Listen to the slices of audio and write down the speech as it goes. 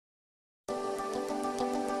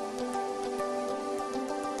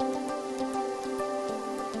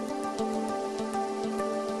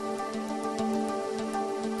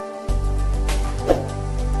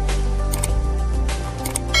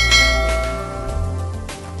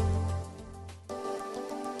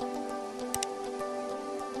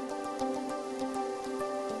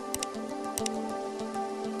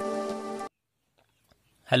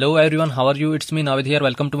Hello everyone, how are you? It's me Navid here.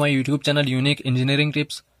 Welcome to my YouTube channel unique engineering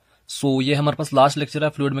tips. सो ये हमारे पास last lecture है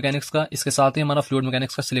fluid mechanics का। इसके साथ ही हमारा फ्लूइड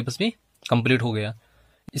मैकेनिक्स का सिलेबस भी कंप्लीट हो गया।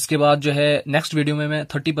 इसके बाद जो है नेक्स्ट वीडियो में मैं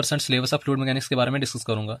 30% सिलेबस ऑफ फ्लूइड मैकेनिक्स के बारे में डिस्कस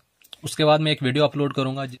करूंगा। उसके बाद मैं एक वीडियो अपलोड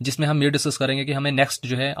करूंगा जिसमें हम ये डिस्कस करेंगे कि हमें नेक्स्ट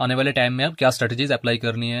जो है आने वाले टाइम में अब क्या स्ट्रेटजीज अप्लाई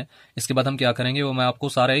करनी है, इसके बाद हम क्या करेंगे, वो मैं आपको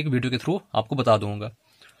सारा एक वीडियो के थ्रू आपको बता दूंगा।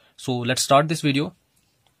 So let's start this video.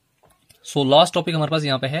 So last topic हमारे पास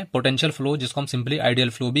यहाँ पे है पोटेंशियल फ्लो, जिसको हम सिंपली आइडियल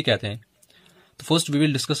फ्लो भी कहते हैं। तो first we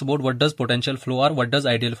will discuss about what does potential flow or what does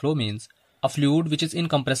ideal flow means. A fluid which is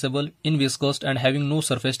incompressible, inviscous and having no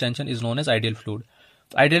surface tension is known as ideal fluid.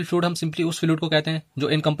 तो ideal fluid हम simply उस fluid को कहते हैं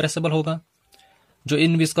जो incompressible होगा, जो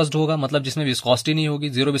inviscous होगा, मतलब जिसमें viscosity नहीं होगी,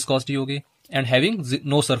 zero viscosity होगी, and having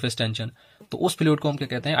no surface tension, तो उस fluid को हम क्या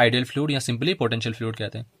कहते हैं? ideal fluid या simply potential fluid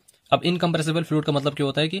कहते हैं। अब इनकम्प्रेसिबल फ्लूइड का मतलब क्या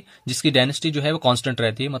होता है कि जिसकी डेंसिटी जो है वो कांस्टेंट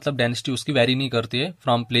रहती है, मतलब डेंसिटी उसकी वेरी नहीं करती है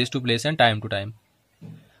from place to place and time to time.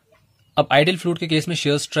 अब आइडियल फ्लूइड के केस में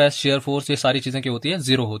शेयर स्ट्रेस, शेयर फोर्स, ये सारी चीजें क्या होती है?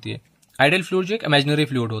 जीरो होती है। आइडियल फ्लूइड जो एक इमेजिनरी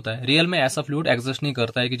फ्लूइड होता है, रियल में ऐसा फ्लूइड एग्जिस्ट नहीं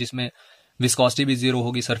करता है कि जिसमें विस्कोसिटी भी जीरो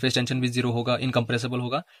होगी, सरफेस टेंशन भी जीरो होगा, इनकम्प्रेसिबल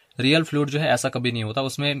होगा। रियल फ्लूइड जो है ऐसा कभी नहीं होता,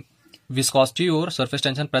 उसमें विस्कोसिटी और सरफेस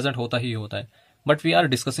टेंशन प्रेजेंट होता ही होता है। But we are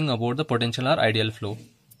discussing about the potential और ideal flow.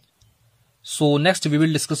 So next we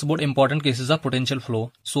will discuss about important cases of potential flow.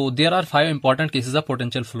 So there are 5 important cases of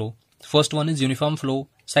potential flow. First one is uniform flow,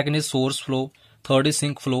 second is source flow, third is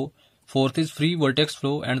sink flow, fourth is free vertex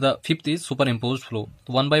flow and the fifth is superimposed flow.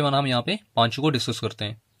 तो one by one हम यहाँ पे पांचों को discuss करते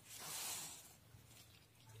हैं।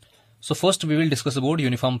 So first we will discuss about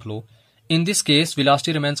uniform flow. In this case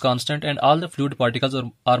velocity remains constant and all the fluid particles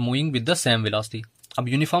are moving with the same velocity. अब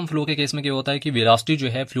uniform flow के case में क्या होता है कि वेलोसिटी जो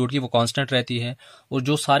है फ्लूइड की वो कांस्टेंट रहती है और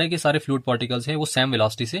जो सारे के सारे फ्लूइड पार्टिकल्स हैं वो सेम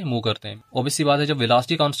वेलोसिटी से मूव करते हैं। ऑब्वियस सी बात है, जब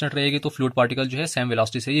वेलोसिटी कांस्टेंट रहेगी तो फ्लूइड पार्टिकल जो है सेम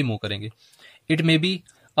वेलोसिटी से ही मूव करेंगे। इट मे बी,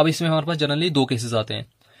 अब इसमें हमारे पास जनरली दो केसेस आते हैं,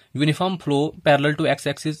 uniform flow parallel to x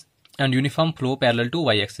axis and uniform flow parallel to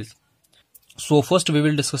Y axis. So first we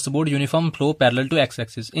will discuss about uniform flow parallel to x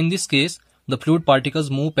axis. In this case the fluid particles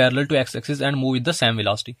move parallel to x axis and move with the same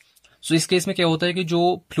velocity. सो इस case में क्या होता है कि जो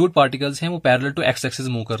fluid particles हैं वो parallel to x axis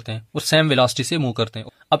move करते हैं और सेम वेलोसिटी से मूव करते हैं।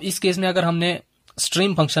 अब इस केस में अगर हमने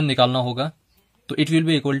स्ट्रीम फंक्शन निकालना होगा तो it will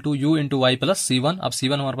be equal to u into Y plus C1। अब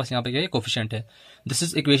C1 हमारे पास यहाँ पे क्या है? कोफिशिएंट है। This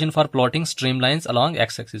is equation for plotting stream lines along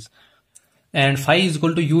x axis. And phi is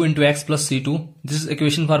equal to u into x plus C2। This is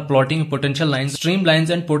equation for plotting potential lines. Stream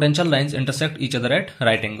lines and potential lines intersect each other at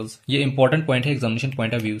right angles. ये important point है examination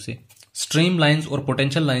point of view से। Stream lines और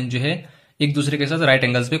potential line जो है एक दूसरे के साथ राइट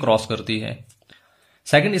एंगल्स पे क्रॉस करती है।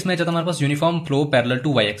 सेकंड, इसमें आता है हमारे पास uniform flow parallel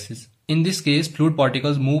to Y axis. In this case fluid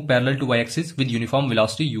particles move parallel to Y axis with uniform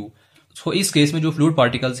velocity u। सो इस केस में जो फ्लूइड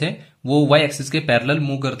पार्टिकल्स है वो वाई एक्सिस के पैरेलल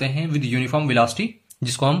मूव करते हैं विद यूनिफॉर्म वेलोसिटी,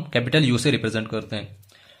 जिसको हम कैपिटल U से रिप्रेजेंट करते हैं।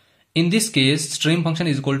 In this case stream function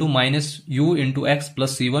is equal to minus u into x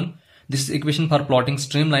plus C1। This is equation for plotting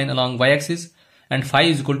stream line along Y axis. And phi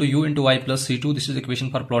is equal to u into Y plus C2। This is equation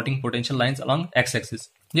for plotting potential lines along x axis.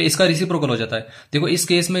 ये इसका reciprocal हो जाता है। देखो इस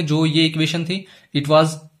case में जो ये इक्वेशन थी it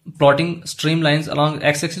was plotting stream lines along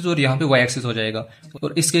x axis और यहाँ पे वाई एक्सिस हो जाएगा।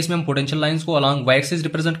 और इस केस में हम पोटेंशियल लाइंस को अलॉन्ग वाई एक्सिस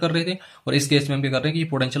रिप्रेजेंट कर रहे थे और इस केस में हम क्या कर रहे हैं कि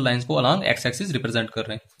पोटेंशियल लाइंस को अलॉन्ग एक्स एक्सिस रिप्रेजेंट कर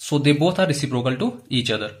रहे हैं। सो they both are reciprocal to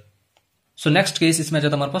each other. So next case इसमें आ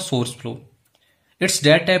जाता है हमारे पास source flow. It's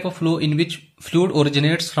that type of flow in which fluid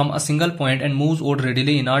originates from a single point and moves out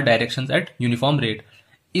readily in all directions eight uniform rate.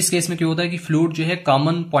 इस case में क्या होता है कि फ्लूइड जो है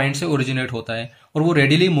कॉमन पॉइंट से ओरिजिनेट होता है और वो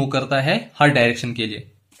रेडिली मूव करता है हर डायरेक्शन के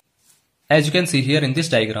लिए। As you can see here in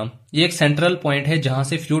this diagram, ये एक सेंट्रल पॉइंट है जहां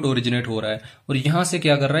से फ्लूइड ओरिजिनेट हो रहा है और यहां से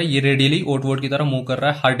क्या कर रहा है, ये रेडियली आउटवर्ड की तरफ मूव कर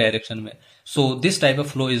रहा है हर डायरेक्शन में। So this type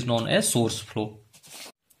of flow is known as source flow.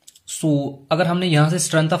 सो अगर हमने यहां से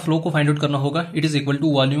स्ट्रेंथ ऑफ फ्लो को फाइंड आउट करना होगा, it is equal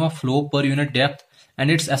to volume of flow per unit depth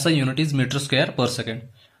and it's SI unit is metre square पर second.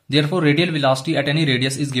 Therefore, radial velocity at any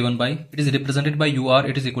radius is given by, it is represented by UR,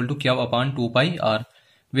 it is equal to Q upon 2 pi R,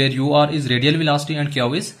 where UR is radial velocity and Q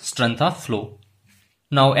is strength of flow.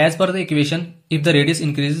 Now, as per the equation, if the radius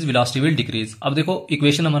increases, velocity will decrease. अब देखो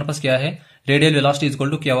equation हमारे पास क्या है, radial velocity is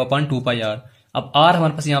equal to Q upon 2 pi R. अब R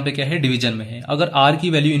हमारे पास यहाँ पे क्या है, डिवीजन में है। अगर R की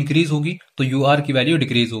वैल्यू इंक्रीज होगी तो UR की वैल्यू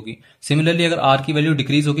डिक्रीज होगी। सिमिलरली अगर R की वैल्यू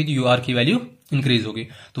डिक्रीज होगी तो UR की वैल्यू इंक्रीज होगी।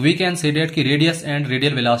 तो वी कैन से डेट कि radius and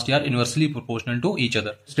radial velocity are inversely proportional to each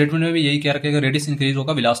other. Statement में भी यही कह रखेगा, रेडियस इंक्रीज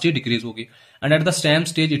होगा वेलोसिटी डिक्रीज होगी and at the same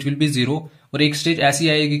stage it will be zero. और एक स्टेज ऐसी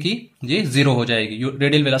आएगी कि ये जीरो हो जाएगी,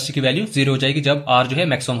 रेडियल वेलोसिटी की वैल्यू जीरो हो जाएगी जब R जो है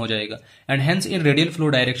मैक्सिमम हो जाएगा। And hence in radial flow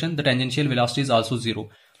direction the tangential velocity is also zero.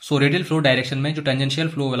 So radial flow direction में जो टेंजेंशियल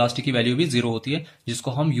फ्लो वेलोसिटी की वैल्यू भी जीरो होती है,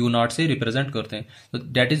 जिसको हम u नॉट से रिप्रेजेंट करते हैं। तो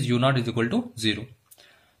that is u not is equal to zero.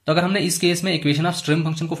 तो अगर हमने इस केस में इक्वेशन ऑफ स्ट्रीम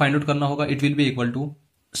फंक्शन को फाइंड आउट करना होगा, it will be equal to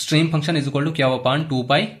stream function is equal to q upon 2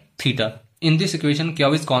 pi theta. In this equation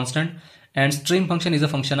q is constant and stream function is a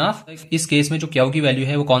function of, इस case में जो q की value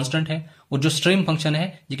है वो constant है और जो stream function है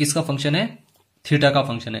ये किसका फंक्शन है, थीटा का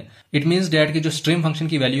फंक्शन है। इट मींस दैट कि जो स्ट्रीम फंक्शन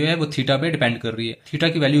की वैल्यू है वो थीटा पे डिपेंड कर रही है। थीटा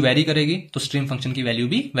की वैल्यू वेरी करेगी तो स्ट्रीम फंक्शन की वैल्यू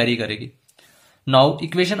भी वेरी करेगी। Now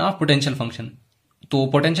equation of potential function, तो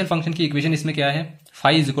पोटेंशियल फंक्शन की इक्वेशन इसमें क्या है,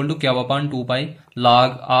 phi is equal to q upon 2 pi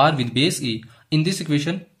log r with base e। In this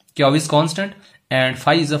equation q is constant and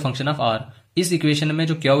phi is a function of r। इस equation में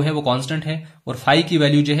जो q है वो कांस्टेंट है और फाई की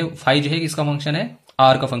वैल्यू जो है, फाई जो है किसका फंक्शन है,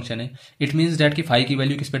 r का फंक्शन है। इट मींस दैट कि फाई की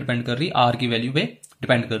वैल्यू किस पे डिपेंड कर रही है, r की वैल्यू पे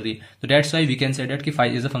डिपेंड कर रही है। तो that's why we can say that कि phi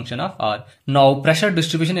is a function of r। Now pressure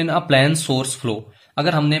distribution in a plane source flow.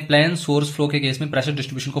 अगर हमने प्लेन सोर्स फ्लो के केस में प्रेशर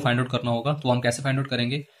डिस्ट्रीब्यूशन को फाइंड आउट करना होगा तो हम कैसे फाइंड आउट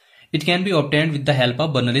करेंगे, it can be obtained with the help of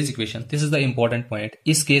Bernoulli's equation. This is the important point.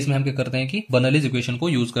 इस केस में हम क्या करते हैं कि बर्नौलीज इक्वेशन को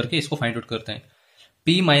यूज करके इसको फाइंड आउट करते हैं।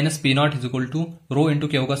 P minus P naught is equal to rho into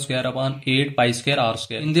Q का square upon 8 pi square R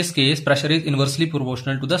square. In this case pressure is inversely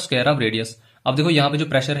proportional to the square of radius. अब देखो यहाँ पे जो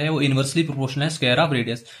प्रेशर है वो इनवर्सली प्रोपोर्शनल है square of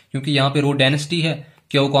radius, क्योंकि यहाँ पे रो डेंसिटी है,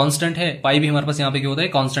 Q कांस्टेंट है, पाई भी हमारे पास यहाँ पे क्या होता है,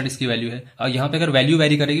 कांस्टेंट इसकी वैल्यू है। और यहाँ पे अगर वैल्यू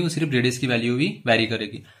वेरी करेगी वो सिर्फ रेडियस की वैल्यू भी वेरी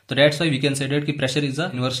करेगी। तो that's why we can say that कि pressure is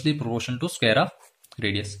inversely proportional to square of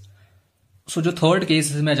radius. सो जो थर्ड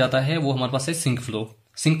केस में जाता है वो हमारे पास है सिंक फ्लो।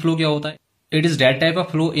 सिंक फ्लो क्या होता है, it is that type of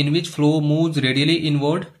flow in which flow moves radially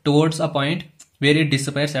inward towards a point where it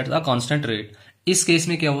disappears at a constant rate। इस केस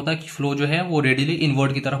में क्या होता है कि फ्लो जो है वो रेडियली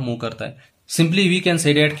इनवर्ड की तरफ मूव करता है। Simply we can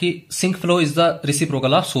say that कि sink flow is the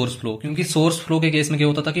reciprocal of source flow, क्योंकि सोर्स फ्लो के केस में क्या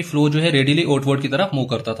होता था कि फ्लो जो है रेडियली आउटवर्ड की तरफ मूव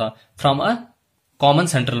करता था from a common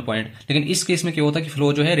central point. लेकिन इस केस में क्या होता है कि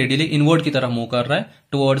फ्लो जो है रेडियली इनवर्ड की तरफ मूव कर रहा है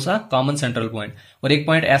towards a common central point, और एक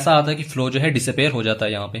पॉइंट ऐसा आता है कि फ्लो जो है डिसअपेयर हो जाता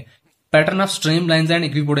है यहाँ पे। Pattern of stream lines and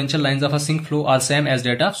equipotential lines of a sink flow are same as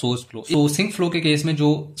that of source flow. तो सिंक फ्लो के केस में जो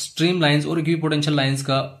स्ट्रीम लाइंस और इक्विपोटेंशियल लाइंस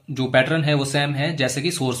का जो पैटर्न है वो सेम है जैसे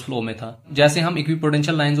कि सोर्स फ्लो में था। जैसे हम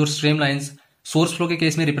इक्विपोटेंशियल लाइंस और स्ट्रीम लाइंस सोर्स फ्लो के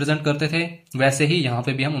केस में रिप्रेजेंट करते थे वैसे ही यहाँ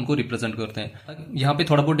पे भी हम उनको रिप्रेजेंट करते हैं। यहाँ पे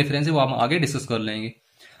थोड़ा बहुत डिफरेंस है वो हम आगे डिस्कस कर लेंगे।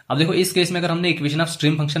 अब देखो इस केस में अगर हमने इक्वेशन ऑफ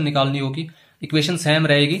स्ट्रीम फंक्शन निकालनी होगी, इक्वेशन सेम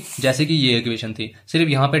रहेगी जैसे कि ये इक्वेशन थी, सिर्फ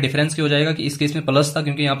यहाँ पे डिफरेंस क्या हो जाएगा कि इस केस में प्लस था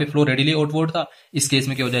क्योंकि यहाँ पे फ्लो रेडियली आउटवर्ड था, इस केस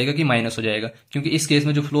में क्या हो जाएगा कि माइनस हो जाएगा क्योंकि इस केस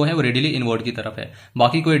में जो फ्लो है वो रेडियली इनवर्ड की तरफ है।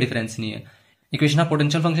 बाकी कोई डिफरेंस नहीं है। इक्वेशन ऑफ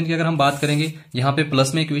पोटेंशियल फंक्शन की अगर हम बात करेंगे, यहाँ पे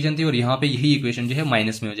प्लस में इक्वेशन थी और यहाँ पे यही इक्वेशन जो है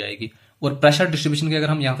माइनस में हो जाएगी। और प्रेशर डिस्ट्रीब्यूशन की अगर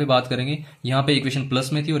हम यहाँ पे बात करेंगे, यहाँ पे इक्वेशन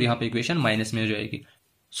प्लस में थी और यहाँ पे इक्वेशन माइनस में हो जाएगी।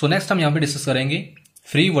 सो नेक्स्ट हम यहाँ पे डिस्कस करेंगे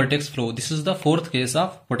free vertex flow. This is the fourth case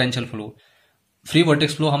of potential flow. Free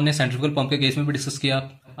vertex flow हमने सेंट्रीफ्यूगल पंप के केस में भी डिस्कस किया।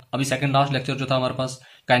 अभी सेकंड लास्ट लेक्चर जो था हमारे पास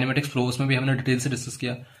काइनेमेटिक्स फ्लो, उसमें भी हमने डिटेल से डिस्कस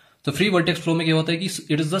किया। तो फ्री वर्टेक्स फ्लो में क्या होता है कि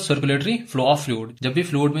it is the circulatory flow of fluid. जब भी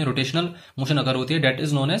फ्लूइड में रोटेशनल मोशन अगर होती है that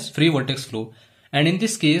is known as free vertex flow. And in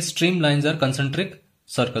this case stream lines are concentric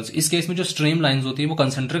circles. इस केस में जो स्ट्रीम लाइंस होती है वो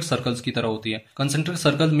कंसेंट्रिक सर्कल्स की तरह होती है। Concentric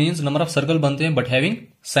circle means number of circle बनते हैं but having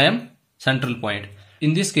same central point.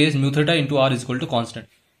 In this case mu theta into are is equal to constant.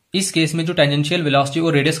 इस केस में जो टेंजेंशियल वेलोसिटी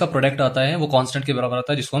और रेडियस का प्रोडक्ट आता है वो कांस्टेंट के बराबर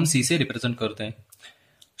आता है, जिसको हम c से रिप्रेजेंट करते हैं।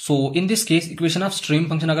 सो in this case equation of stream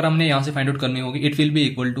function अगर हमने यहां से फाइंड आउट करनी होगी, it will be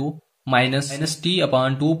equal to minus T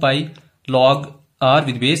upon 2 pi log are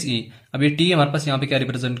with base e। अब ये t हमारे पास यहाँ पे क्या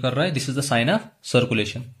रिप्रेजेंट कर रहा है, this is the sign of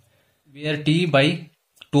circulation where t by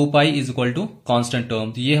 2 pi is equal to constant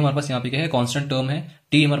term. तो ये हमारे पास यहाँ पे क्या है, कांस्टेंट टर्म है।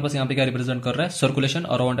 t हमारे पास यहाँ पे क्या रिप्रेजेंट कर रहा है, circulation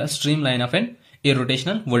around a stream line of N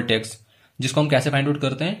irrotational vertex, जिसको हम कैसे फाइंड आउट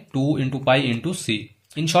करते हैं 2 into pi into C.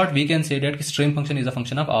 In short we can say that कि stream function is a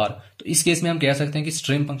function of are. तो इस केस में हम कह सकते हैं कि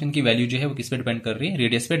स्ट्रीम फंक्शन की वैल्यू जो है वो किस पे डिपेंड कर रही है,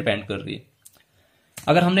 रेडियस पे डिपेंड कर रही है।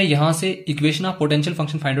 अगर हमने यहां से equation of potential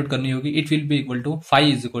function find out करनी होगी, it will be equal to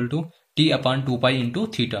phi is equal to T upon 2 pi into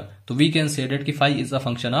theta. तो वी कैन से दैट कि phi is a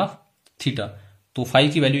function of theta. तो फाई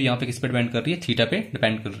की value यहाँ पे किस पे डिपेंड कर रही है, थीटा पे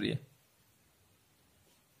डिपेंड कर रही है।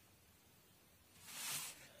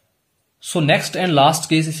 So next and last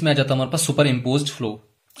case इसमें आ जाता है हमारे पास सुपर इम्पोज्ड फ्लो।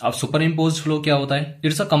 अब सुपर इम्पोज्ड फ्लो क्या होता है,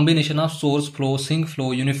 it's a combination of source flow, sink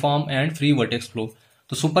flow, uniform and free vertex flow.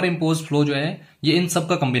 तो सुपर इम्पोज्ड फ्लो जो है ये इन सब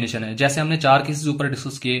का कॉम्बिनेशन है। जैसे हमने 4 केसेस ऊपर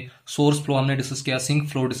डिस्कस किए, सोर्स फ्लो हमने डिस्कस किया, सिंक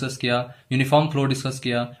फ्लो डिस्कस किया, यूनिफॉर्म फ्लो डिस्कस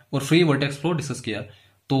किया और फ्री वर्टेक्स फ्लो डिस्कस किया।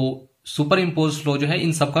 तो सुपर इम्पोज फ्लो जो है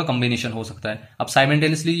इन सब का कॉम्बिनेशन हो सकता है। अब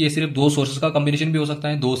साइमल्टेनियसली ये सिर्फ 2 सोर्सेज का कॉम्बिनेशन भी हो सकता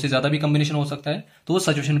है, 2 से ज्यादा भी कॉम्बिनेशन हो सकता है, तो वो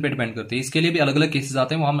सिचुएशन पे डिपेंड करते हैं। इसके लिए भी अलग अलग केसेस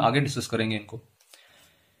आते हैं, वो हम आगे डिस्कस करेंगे इनको।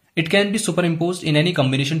 It can be super impose in any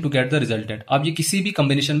combination to get the resultant. अब ये किसी भी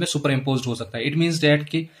कॉम्बिनेशन में सुपर इम्पोज हो सकता है। इट मीन्स दैट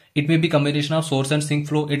कि it may be combination of source and sink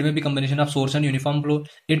flow, it may be combination of source and uniform flow,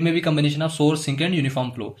 it may be combination of source, sink and uniform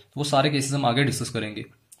flow. वो सारे cases हम आगे discuss करेंगे।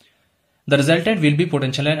 The resultant will be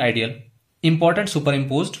potential and ideal. Important super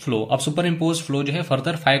imposed flow. अब super imposed flow जो है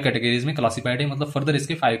further 5 categories में classified है, मतलब फर्दर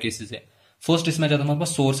इसके 5 केसेस है। फर्स्ट इसमें आ जाता है हमारे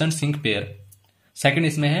पास source and sink pair, second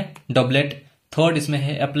इसमें है डबलेट, थर्ड इसमें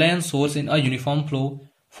है अ plane source in a uniform flow,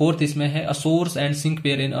 fourth इसमें है a source and sink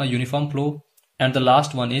pair in a uniform flow, and the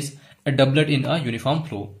last one is a doublet in a uniform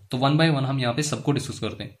flow. तो one by one हम यहाँ पे सबको discuss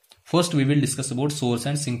करते हैं। First we will discuss about source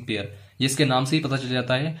and sink pair. ये इसके नाम से ही पता चल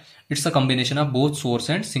जाता है, it's a combination of both source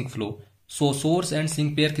and sink flow. So source and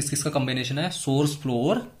sink pair किस किस का कॉम्बिनेशन है? सोर्स फ्लो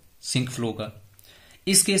और सिंक फ्लो का।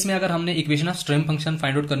 इस केस में अगर हमने equation of stream function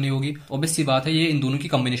find out करनी होगी, ऑब्वियस सी बात है ये इन दोनों की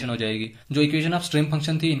कॉम्बिनेशन हो जाएगी। जो इक्वेशन ऑफ स्ट्रीम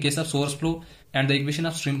फंक्शन थी in case of source flow and the equation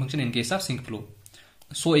of stream function in case of sink flow.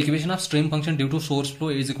 So equation of stream function due to source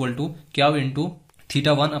flow is equal to क्या into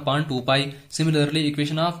θ1 upon 2π। Similarly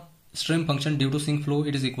equation of stream function due to sink flow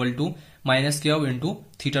it is equal to minus क्या into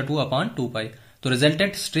θ2 upon 2π। तो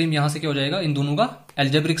resultant stream यहां से क्या हो जाएगा? इन दोनों का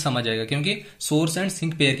एल्जेब्रिक सम आ जाएगा, क्योंकि सोर्स एंड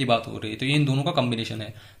सिंक पेयर की बात हो रही है, तो ये इन दोनों का कॉम्बिनेशन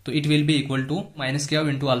है। तो it will be equal to minus क्या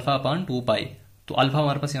इंटू अल्फा अपॉन 2π। तो अल्फा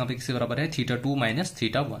हमारे पास यहाँ पे किसके बराबर है? θ2 माइनस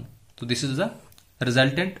θ1। तो this is the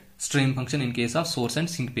resultant stream function in case of source and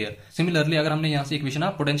sink pair. Similarly अगर हमने यहाँ से equation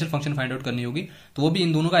of potential function find out करनी होगी, तो वो भी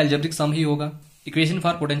इन दोनों का एल्जेब्रिक सम ही होगा। Equation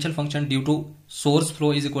for potential function due to source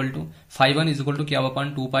flow is equal to φ1 is equal to क्या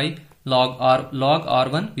upon 2π log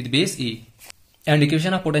r1 with base e, and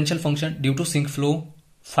equation of potential function due to sink flow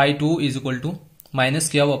φ2 is equal to minus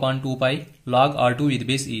क्या upon 2π log r2 with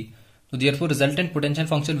base e। तो therefore resultant potential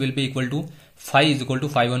function will be equal to φ is equal to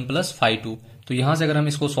φ1 plus φ2। तो यहां से अगर हम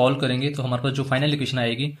इसको solve करेंगे तो हमारे पास जो फाइनल इक्वेशन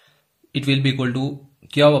आएगी it will be equal to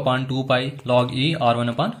क्या upon 2π log e r1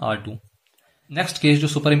 upon r2। Next case जो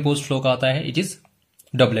सुपर इम्पोज फ्लो का आता है इट इज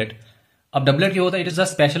डबलेट। अब डबलेट क्या होता है? It is a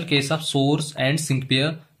special case of source and sink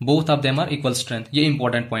pair, both of them are equal strength. ये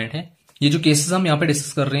important point है। ये जो केसेस हम यहाँ पे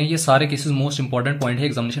डिस्कस कर रहे हैं ये सारे केसेस मोस्ट इंपॉर्टेंट पॉइंट है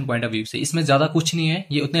एग्जामिनेशन पॉइंट ऑफ व्यू से। इसमें ज्यादा कुछ नहीं है,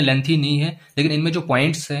 ये उतने लेंथी नहीं है, लेकिन इनमें जो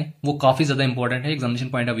पॉइंट्स हैं वो काफी ज्यादा इंपॉर्टेंट है एग्जामिनेशन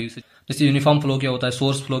पॉइंट ऑफ व्यू से। जैसे यूनिफॉर्म फ्लो क्या होता है,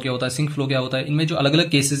 सोर्स फ्लो क्या होता है, सिंक फ्लो क्या होता है, इनमें जो अलग अलग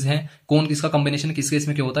केसेस हैं, कौन किसका कॉम्बिनेशन किस केस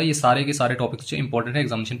में क्या होता है, ये सारे के सारे टॉपिक्स जो इंपॉर्टेंट है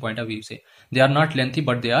एग्जामिनेशन पॉइंट ऑफ व्यू से। They are not lengthy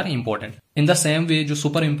but they are important. In the same way जो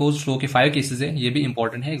सुपर इम्पोज फ्लो के 5 केसेस है ये भी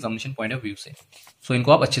इंपॉर्टेंट है एग्जामिनेशन पॉइंट ऑफ व्यू से। सो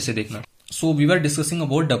इनको आप अच्छे से देखना। So we were discussing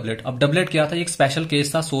about doublet. अब डबलेट क्या था? एक स्पेशल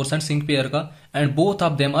केस था सोर्स एंड सिंक पेयर का, and both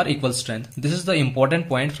of them are equal strength. This is the important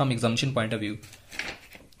point from examination point of view.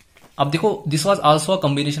 अब देखो this was also a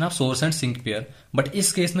combination of source and sink pair, but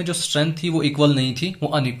इस case में जो strength थी वो equal नहीं थी, वो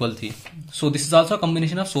अनइक्वल थी। So this is also a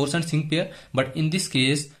combination of source and sink pair, but in this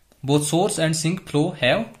case both source and sink flow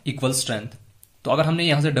have equal strength. तो अगर हमने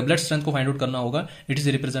यहां से डबलेट स्ट्रेंथ को फाइंड आउट करना होगा, it is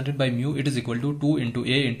represented by mu, it is equal to 2 into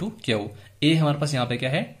A into Q. ए हमारे पास यहाँ पे क्या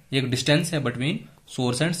है? एक डिस्टेंस है between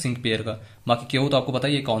source and sink pair का, बाकी क्यू तो आपको पता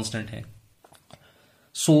है ये कांस्टेंट है।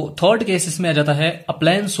 सो थर्ड केस इसमें आ जाता है अ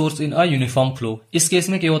plane source in a uniform flow. इस केस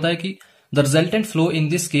में क्या होता है कि the resultant flow in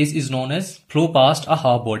this case is known as flow past a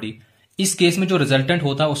half body. इस केस में जो रिजल्टेंट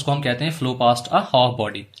होता है उसको हम कहते हैं flow past a half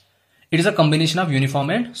body. It is a combination of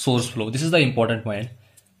uniform and source flow. This is the important point.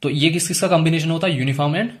 तो ये किस किसका कॉम्बिनेशन होता है?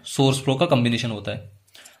 यूनिफॉर्म एंड सोर्स फ्लो का कॉम्बिनेशन होता है।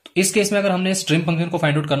 तो इस केस में अगर हमने स्ट्रीम फंक्शन को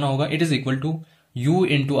फाइंड आउट करना होगा, it is equal to you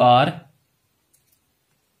into are,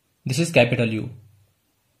 this is capital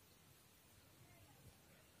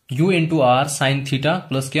you into are sine theta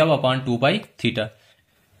plus क्या upon 2π theta,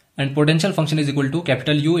 and potential function is equal to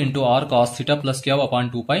capital you into are cos theta plus क्या upon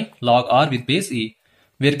 2π log r with base e,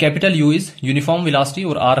 where capital you is uniform velocity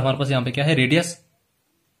और are हमारे पास यहाँ पे क्या है? Radius.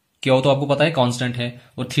 क्या हो तो आपको पता है कांस्टेंट है,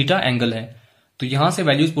 और थीटा एंगल है। तो यहां से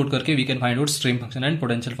वैल्यूज पुट करके we can find out stream function and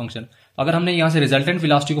potential function. अगर हमने यहां से रिजल्टेंट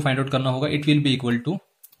वेलोसिटी को फाइंड आउट करना होगा, it will be equal to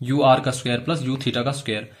you are का स्क्वायर प्लस यू थीटा का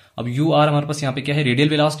स्क्वायर। अब यू आर हमारे पास यहाँ पे क्या है? रेडियल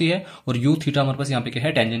वेलोसिटी है, और यू थीटा हमारे पास यहाँ पे क्या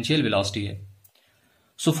है? टेंजेंशियल वेलोसिटी है।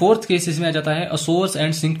 सो फोर्थ केस इसमें आ जाता है a source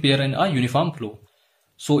and sink pair in a uniform flow.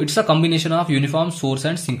 So it's a combination of uniform source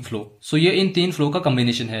and sink flow. सो ये इन तीन फ्लो का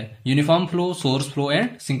कॉम्बिनेशन है, uniform flow, source flow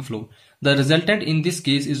and sink flow. The resultant in this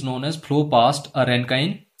case is known as flow past a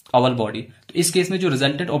रेनकाइन aval body. तो इस case में जो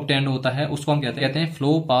resultant obtained होता है उसको हम कहते हैं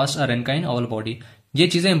फ्लो पास्ट अ रेनकाइन अवल बॉडी। ये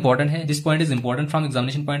चीजें इंपॉर्टेंट है। This point is important from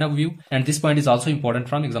examination point of view, and this point is also important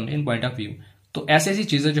from examination point of view. तो ऐसी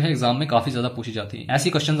चीजें जो है एग्जाम में काफी ज्यादा पूछी जाती है, ऐसी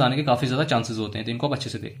क्वेश्चन आने के काफी ज्यादा चांसेस होते हैं, तो इनको आप अच्छे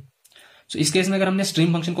से देखें। सो इस केस में अगर हमने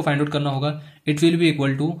स्ट्रीम फंक्शन को फाइंड आउट करना होगा, it will be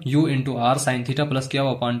equal to you into are sine theta plus क्या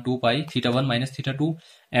upon 2π θ1 minus θ2,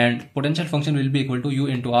 and potential function will be equal to you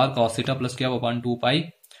into are cos theta plus क्या upon 2π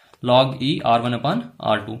log e r1 upon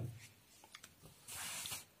r2।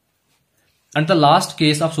 And the last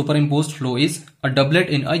case of super imposed flow is a doublet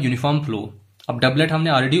in a uniform flow. अब doublet हमने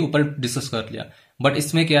already ऊपर discuss कर लिया, but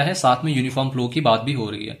इसमें क्या है? साथ में यूनिफॉर्म फ्लो की बात भी हो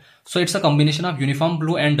रही है। So it's a combination of uniform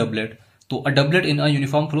flow and doublet. तो अ doublet in a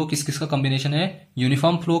uniform flow किस किस का कॉम्बिनेशन है,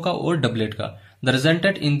 यूनिफॉर्म फ्लो का और डबलेट का। The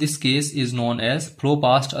resultant in this case is known as flow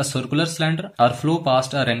past a circular cylinder और flow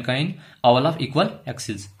past a रेनकाइन all of equal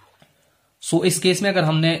axis. सो इस केस में अगर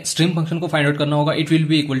हमने स्ट्रीम फंक्शन को फाइंड आउट करना होगा, it will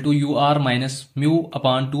be equal to you are minus mu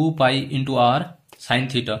upon 2 pi into are sine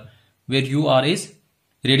theta, where you are is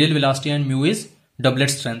radial velocity and mu is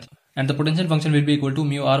doublet strength, and the potential function will be equal to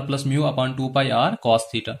mu r plus mu upon 2 pi r cos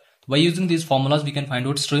theta. By using these formulas we can find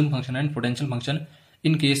out stream function and potential function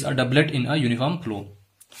in case a doublet in a uniform flow.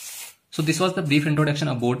 So this was the brief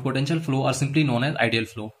introduction about potential flow or simply known as ideal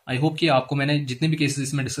flow. I hope कि आपको मैंने जितने भी cases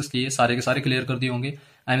इसमें discuss किए सारे के सारे क्लियर कर दिए होंगे.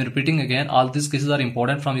 I am repeating again, all these cases are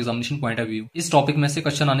important from examination point of view. इस टॉपिक में से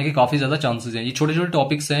क्वेश्चन आने के काफी ज्यादा चांसेस हैं. ये छोटे छोटे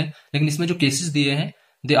टॉपिक्स हैं लेकिन इसमें जो केसेस दिए हैं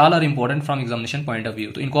they all are important from examination point of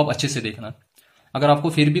view. तो इनको आप अच्छे से देखना. अगर आपको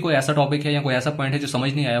फिर भी कोई ऐसा टॉपिक है या कोई ऐसा पॉइंट है जो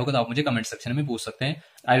समझ नहीं आया होगा तो आप मुझे कमेंट सेक्शन में पूछ सकते हैं.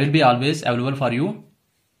 I will be always available for you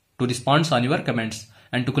to respond on your comments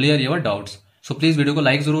and to clear your doubts. So please video को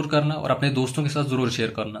लाइक जरूर करना और अपने दोस्तों के साथ जरूर शेयर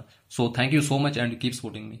करना. So thank you so much and keep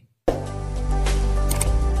supporting me.